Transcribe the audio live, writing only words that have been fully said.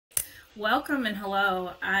Welcome and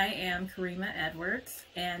hello. I am Karimah Edwards,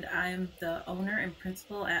 and I am the owner and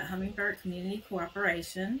principal at Hummingbird Community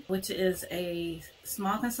Cooperation, which is a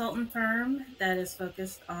small consultant firm that is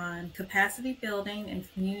focused on capacity building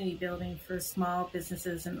and community building for small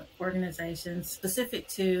businesses and organizations, specific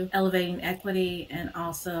to elevating equity and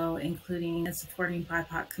also including and supporting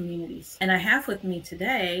BIPOC communities. And I have with me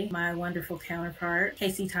today my wonderful counterpart,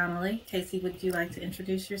 Casey Tonnelly. Casey, would you like to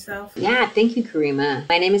introduce yourself? Yeah, thank you, Karimah.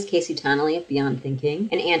 My name is Casey Tonnelly of Beyond Thinking,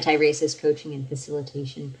 an anti-racist coaching and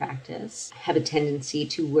facilitation practice. I have a tendency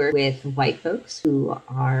to work with white folks who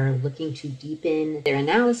are looking to deepen their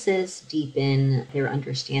analysis, deepen their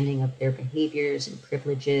understanding of their behaviors and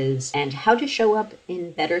privileges, and how to show up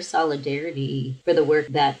in better solidarity for the work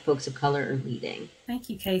that folks of color are leading. Thank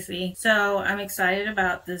you, Casey. So I'm excited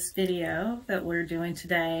about this video that we're doing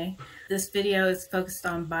today. This video is focused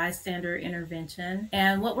on bystander intervention.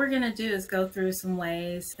 And what we're going to do is go through some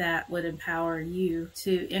ways that would empower you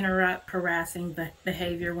to interrupt harassing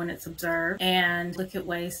behavior when it's observed, and look at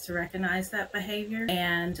ways to recognize that behavior,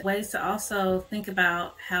 and ways to also think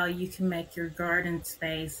about how you can make your garden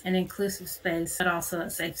space an inclusive space, but also a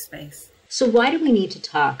safe space. So why do we need to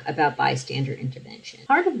talk about bystander intervention?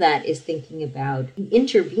 Part of that is thinking about you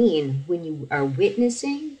intervene when you are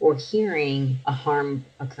witnessing or hearing a harm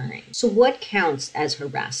occurring. So what counts as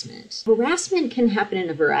harassment? Harassment can happen in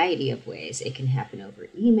a variety of ways. It can happen over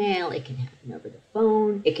email, it can happen over the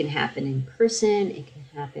phone, it can happen in person, it can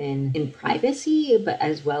happen in privacy, but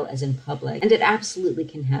as well as in public. And it absolutely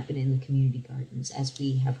can happen in the community gardens. As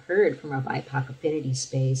we have heard from our BIPOC affinity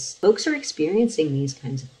space, folks are experiencing these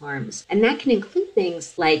kinds of harms. And that can include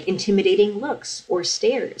things like intimidating looks or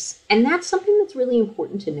stares. And that's something that's really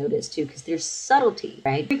important to notice too, because there's subtlety,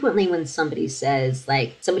 right? Frequently when somebody says,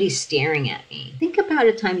 like, somebody's staring at me, think about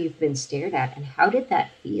a time you've been stared at and how did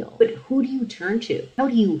that feel? But who do you turn to? How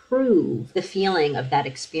do you prove the feeling of that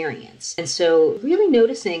experience? And so really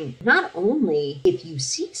noticing not only if you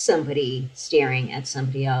see somebody staring at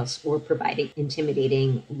somebody else or providing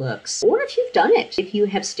intimidating looks, or if you've done it, if you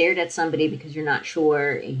have stared at somebody because you're not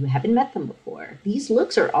sure, you haven't met them before. These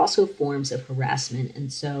looks are also forms of harassment,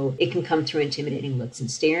 and so it can come through intimidating looks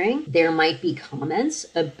and staring. There might be comments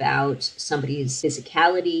about somebody's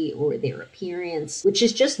physicality or their appearance, which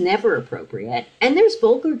is just never appropriate. And there's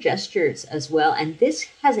vulgar gestures as well, and this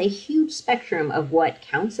has a huge spectrum of what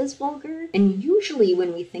counts as vulgar. And usually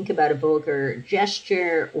when we think about a vulgar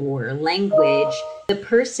gesture or language, the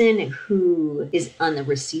person who is on the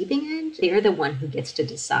receiving end, they're the one who gets to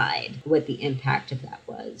decide what the impact of that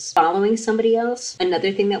was. Following somebody else,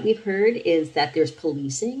 another thing that we've heard is that there's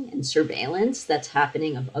policing and surveillance that's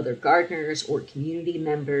happening of other gardeners or community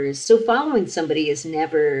members. So following somebody is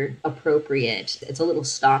never appropriate. It's a little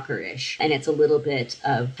stalkerish, and it's a little bit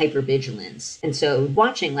of hypervigilance. And so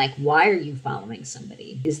watching, like, why are you following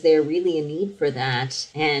somebody? Is there really a need for that?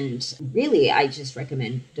 And really, I just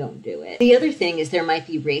recommend don't do it. The other thing is there might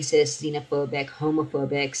be racist, xenophobic,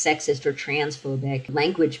 homophobic, sexist, or transphobic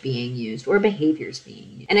language being used or behaviors being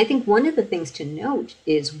used. And I think one of the things to note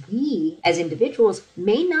is we as individuals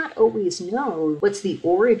may not always know what's the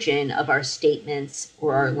origin of our statements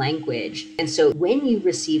or our language. And so when you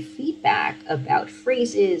receive feedback about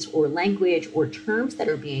phrases or language or terms that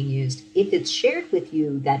are being used, if it's shared with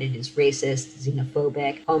you that it is racist,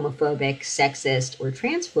 xenophobic, homophobic, sexist, or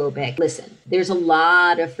transphobic, listen, there's a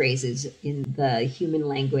lot of phrases in the human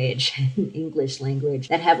language, English language,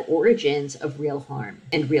 that have origins of real harm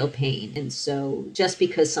and real pain. And so just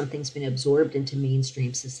because something's been absorbed into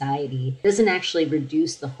mainstream society doesn't actually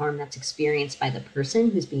reduce the harm that's experienced by the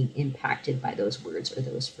person who's being impacted by those words or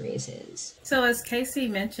those phrases. So as Casey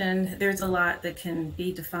mentioned, there's a lot that can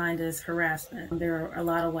be defined as harassment. There are a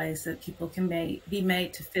lot of ways that people can be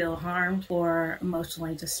made to feel harmed or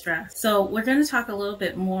emotionally distressed. So we're going to talk a little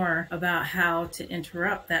bit more about how to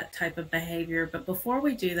interrupt that type of behavior. But before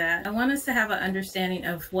we do that, I want us to have an understanding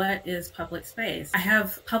of what is public space. I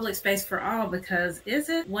have public space for all because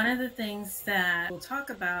one of the things that we'll talk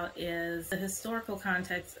about is the historical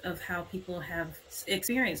context of how people have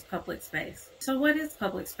experienced public space. So what is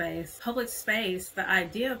public space? Public space, the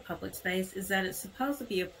idea of public space is that it's supposed to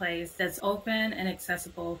be a place that's open and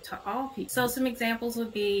accessible to all people. So some examples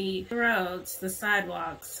would be the roads, the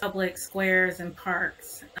sidewalks, public squares and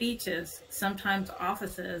parks, beaches, sometimes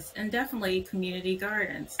offices, and definitely community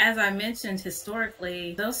gardens. As I mentioned,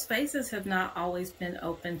 historically, those spaces have not always been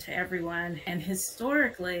open to everyone, and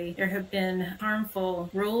historically historically, there have been harmful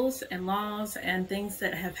rules and laws and things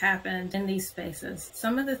that have happened in these spaces.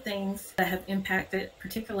 Some of the things that have impacted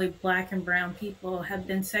particularly Black and brown people have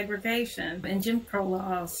been segregation and Jim Crow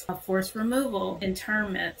laws, forced removal,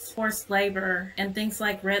 internments, forced labor, and things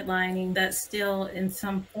like redlining that still in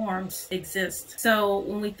some forms exist. So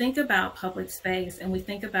when we think about public space and we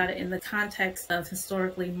think about it in the context of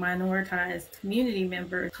historically minoritized community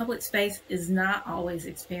members, public space is not always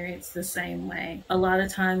experienced the same way. A lot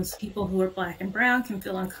of times people who are Black and brown can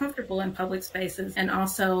feel uncomfortable in public spaces and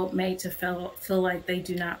also made to feel like they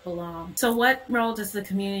do not belong. So what role does the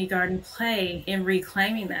community garden play in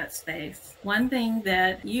reclaiming that space? One thing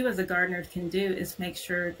that you as a gardener can do is make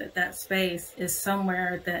sure that that space is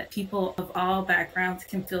somewhere that people of all backgrounds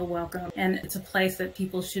can feel welcome, and it's a place that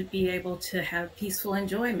people should be able to have peaceful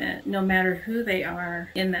enjoyment no matter who they are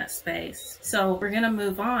in that space. So we're going to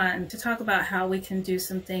move on to talk about how we can do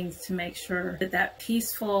some things to make sure that that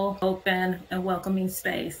peaceful, open, and welcoming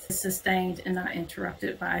space is sustained and not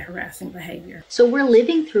interrupted by harassing behavior. So we're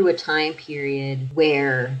living through a time period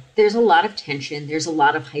where there's a lot of tension, there's a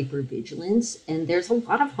lot of hypervigilance, and there's a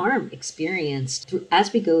lot of harm experienced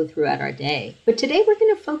as we go throughout our day. But today we're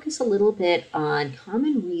going to focus a little bit on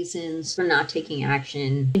common reasons for not taking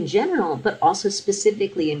action in general, but also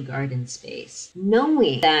specifically in garden space.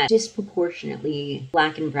 Knowing that disproportionately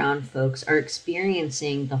Black and brown folks are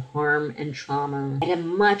experiencing the harm and trauma at a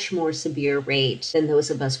much more severe rate than those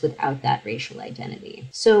of us without that racial identity.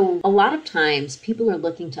 So a lot of times people are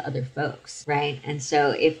looking to other folks, right? And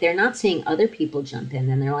so if they're not seeing other people jump in,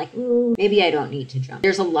 then they're like, ooh, maybe I don't need to jump.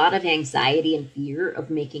 There's a lot of anxiety and fear of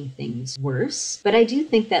making things worse. But I do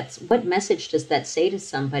think that's, what message does that say to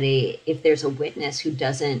somebody if there's a witness who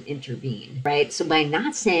doesn't intervene, right? So by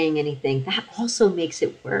not saying anything, that also makes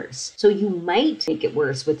it worse. So you might make it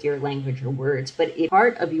worse with your language or words, but if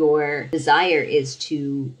part of your desire is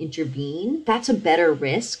to intervene, that's a better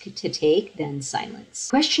risk to take than silence.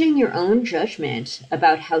 Questioning your own judgment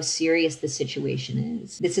about how serious the situation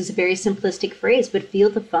is. This is a very simplistic phrase, but feel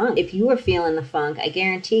the funk. If you are feeling the funk, I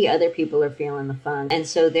guarantee other people are feeling the funk. And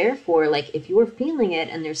so therefore, like if you're feeling it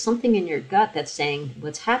and there's something in your gut that's saying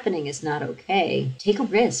what's happening is not okay, take a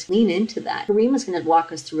risk, lean into that. Karimah's going to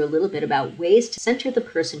walk us through a little bit about ways to center the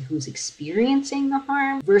person who's experiencing the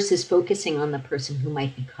harm versus focusing on the person who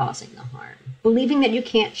might be causing the harm. Believing that you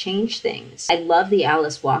can't change things. I love the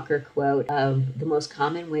Alice Walker quote of the most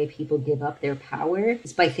common way people give up their power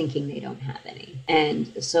is by thinking they don't have any.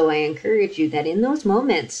 And so I encourage you that in those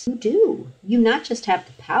moments, you do. You not just have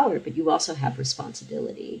the power, but you also have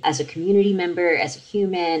responsibility. As a community member, as a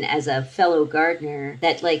human, as a fellow gardener,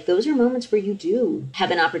 that like those are moments where you do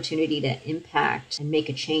have an opportunity to impact and make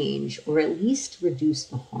a change, or at least reduce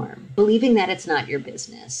the harm. Believing that it's not your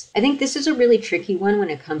business. I think this is a really tricky one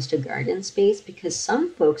when it comes to garden space, because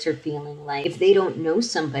some folks are feeling like if they don't know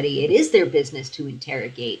somebody, it is their business to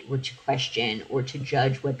interrogate or to question or to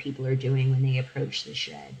judge what people are doing when they approach the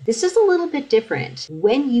shed. This is a little bit different.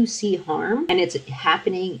 When you see harm and it's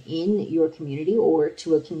happening in your community or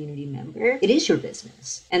to a community member, it is your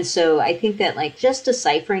business. And so I think that like just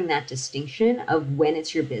deciphering that distinction of when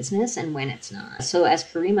it's your business and when it's not. So as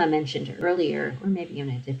Karimah mentioned earlier, or maybe in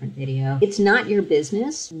a different video, it's not your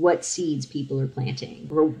business what seeds people are planting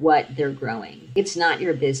or what they're growing. It's not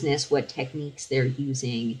your business what techniques they're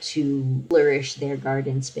using to flourish their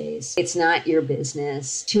garden space. It's not your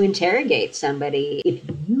business to interrogate somebody if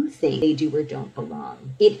you think they do or don't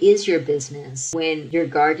belong. It is your business when your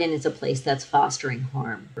garden is a place that's fostering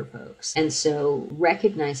harm for folks. And so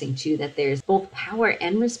recognizing too that there's both power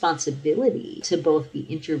and responsibility to both be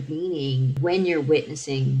intervening when you're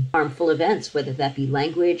witnessing harmful events, whether that be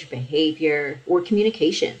language, behavior, or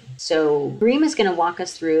communication. So Karimah's going to walk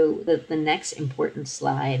us through the next important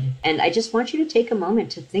slide. And I just want you to take a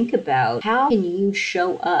moment to think about how can you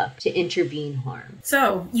show up to intervene harm?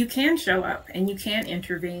 So you can show up and you can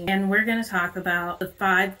intervene. And we're going to talk about the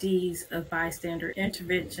 5 Ds of bystander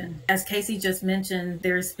intervention. As Casey just mentioned,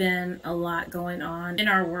 there's been a lot going on in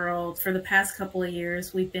our world. For the past couple of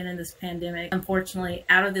years, we've been in this pandemic. Unfortunately,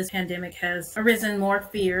 out of this pandemic has arisen more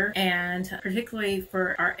fear. And particularly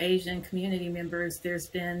for our Asian community members, there's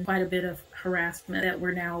been quite a bit of harassment that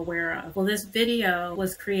we're now aware of. Well, this video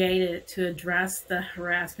was created to address the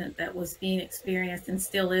harassment that was being experienced and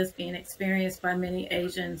still is being experienced by many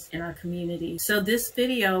Asians in our community. So this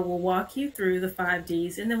video will walk you through the 5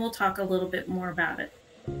 Ds and then we'll talk a little bit more about it.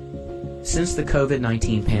 Since the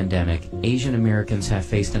COVID-19 pandemic, Asian Americans have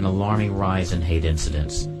faced an alarming rise in hate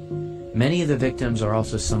incidents. Many of the victims are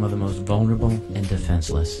also some of the most vulnerable and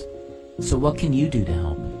defenseless. So what can you do to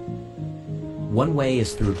help? One way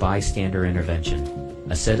is through bystander intervention,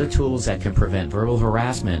 a set of tools that can prevent verbal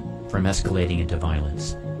harassment from escalating into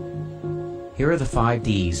violence. Here are the 5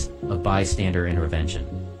 Ds of bystander intervention.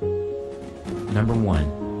 Number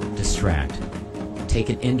 1, distract. Take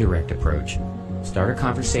an indirect approach. Start a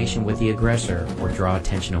conversation with the aggressor or draw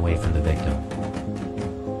attention away from the victim.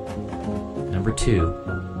 Number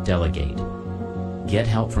 2, delegate. Get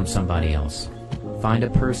help from somebody else. Find a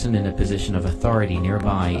person in a position of authority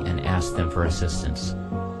nearby and ask them for assistance.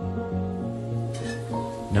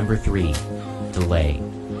 Number 3, delay.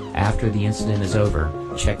 After the incident is over,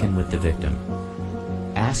 check in with the victim.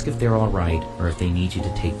 Ask if they're all right or if they need you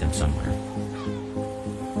to take them somewhere.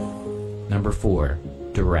 Number 4,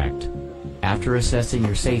 direct. After assessing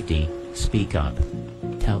your safety, speak up.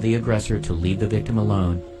 Tell the aggressor to leave the victim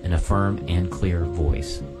alone in a firm and clear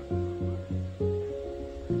voice.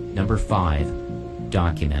 Number 5,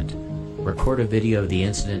 document. Record a video of the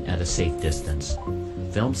incident at a safe distance.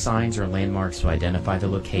 Film signs or landmarks to identify the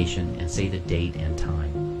location and say the date and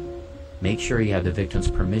time. Make sure you have the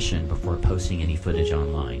victim's permission before posting any footage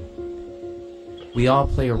online. We all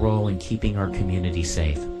play a role in keeping our community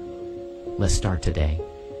safe. Let's start today.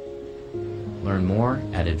 Learn more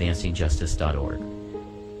at advancingjustice.org.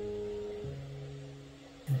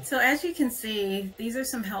 So as you can see, these are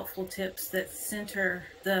some helpful tips that center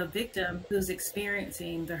the victim who's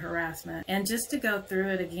experiencing the harassment. And just to go through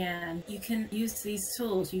it again, you can use these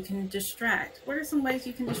tools. You can distract. What are some ways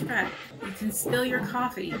you can distract? You can spill your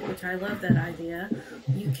coffee, which I love that idea.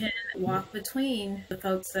 You can walk between the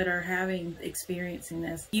folks that are experiencing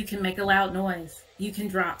this. You can make a loud noise. You can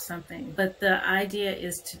drop something. But the idea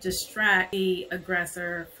is to distract the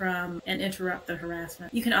aggressor from and interrupt the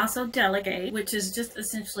harassment. You can also delegate, which is just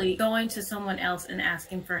essentially going to someone else and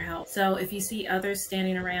asking for help. So if you see others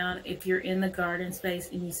standing around, if you're in the garden space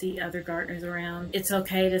and you see other gardeners around, it's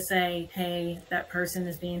okay to say, hey, that person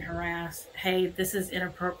is being harassed. Hey, this is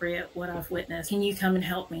inappropriate what I've witnessed. Can you come and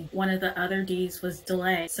help me? One of the other D's was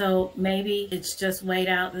delay. So maybe it's just wait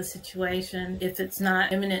out the situation if it's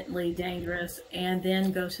not imminently dangerous, and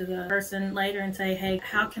then go to the person later and say, hey,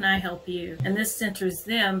 how can I help you? And this centers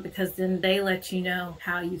them because then they let you know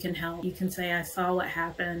how you can help. You can say, I saw what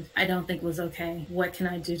happened. I don't think it was okay. What can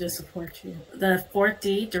I do to support you? The 4th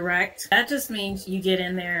D, direct. That just means you get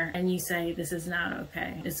in there and you say, this is not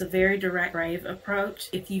okay. It's a very direct, brave approach.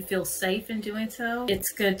 If you feel safe in doing so,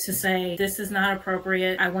 it's good to say, this is not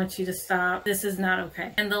appropriate. I want you to stop. This is not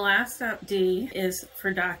okay. And the last D is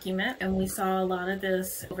for document. And we saw a lot of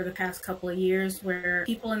this over the past couple of years where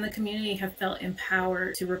people in the community have felt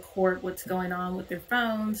empowered to record what's going on with their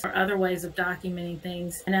phones or other ways of documenting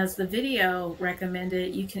things. And as the video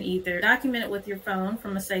recommended, you can either document it with your phone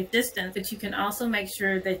from a safe distance, but you can also make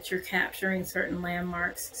sure that you're capturing certain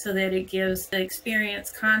landmarks so that it gives the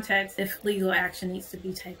experience context if legal action needs to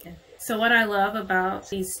be taken. So what I love about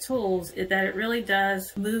these tools is that it really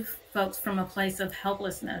does move folks from a place of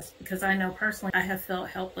helplessness, because I know personally I have felt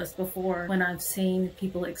helpless before when I've seen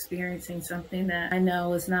people experiencing something that I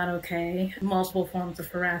know is not okay, multiple forms of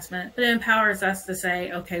harassment. But it empowers us to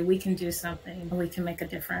say, okay, we can do something and we can make a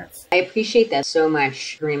difference. I appreciate that so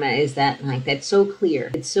much, Karimah, is that that's so clear.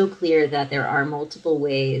 It's so clear that there are multiple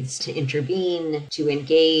ways to intervene, to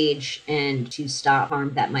engage, and to stop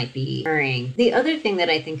harm that might be occurring. The other thing that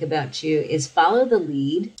I think about too is follow the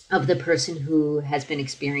lead of the person who has been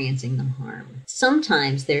experiencing the harm.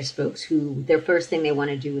 Sometimes there's folks who their first thing they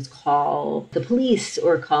want to do is call the police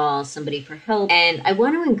or call somebody for help. And I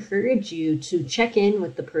want to encourage you to check in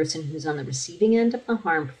with the person who's on the receiving end of the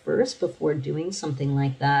harm first before doing something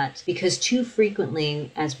like that. Because too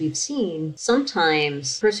frequently, as we've seen,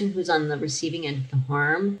 sometimes the person who's on the receiving end of the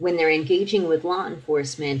harm, when they're engaging with law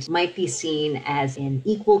enforcement, might be seen as an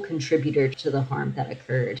equal contributor to the harm that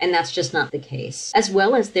occurred. And that's just not the case. As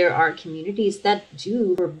well as there are communities that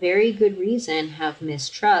do, for very good reason, have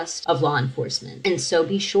mistrust of law enforcement. And so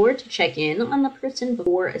be sure to check in on the person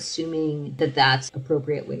before assuming that that's an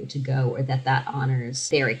appropriate way to go or that that honors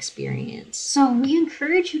their experience. So we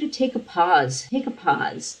encourage you to take a pause. Take a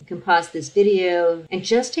pause. You can pause this video and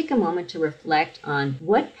just take a moment to reflect on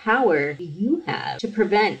what power do you have to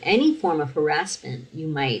prevent any form of harassment you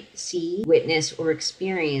might see, witness, or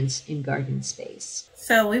experience in garden space.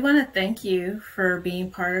 So we want to thank you for being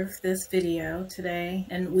part of this video today,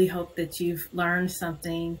 and we hope that you've learned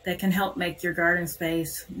something that can help make your garden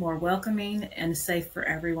space more welcoming and safe for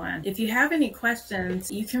everyone. If you have any questions,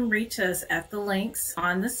 you can reach us at the links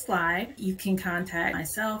on the slide. You can contact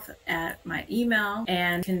myself at my email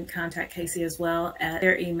and can contact Casey as well at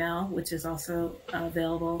their email, which is also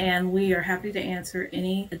available. And we are happy to answer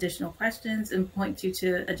any additional questions and point you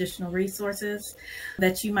to additional resources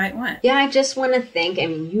that you might want. Yeah, I just want to thank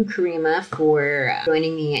thank you, Karimah, for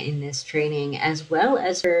joining me in this training, as well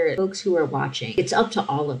as for folks who are watching. It's up to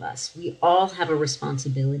all of us. We all have a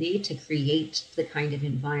responsibility to create the kind of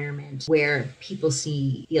environment where people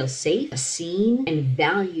feel safe, seen, and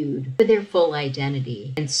valued for their full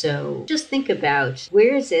identity. And so just think about,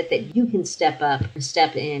 where is it that you can step up,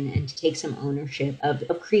 step in, and take some ownership of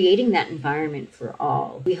creating that environment for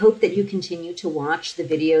all. We hope that you continue to watch the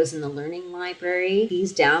videos in the Learning Library.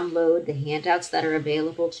 Please download the handouts that are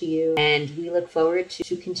available to you, and we look forward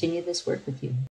to continue this work with you.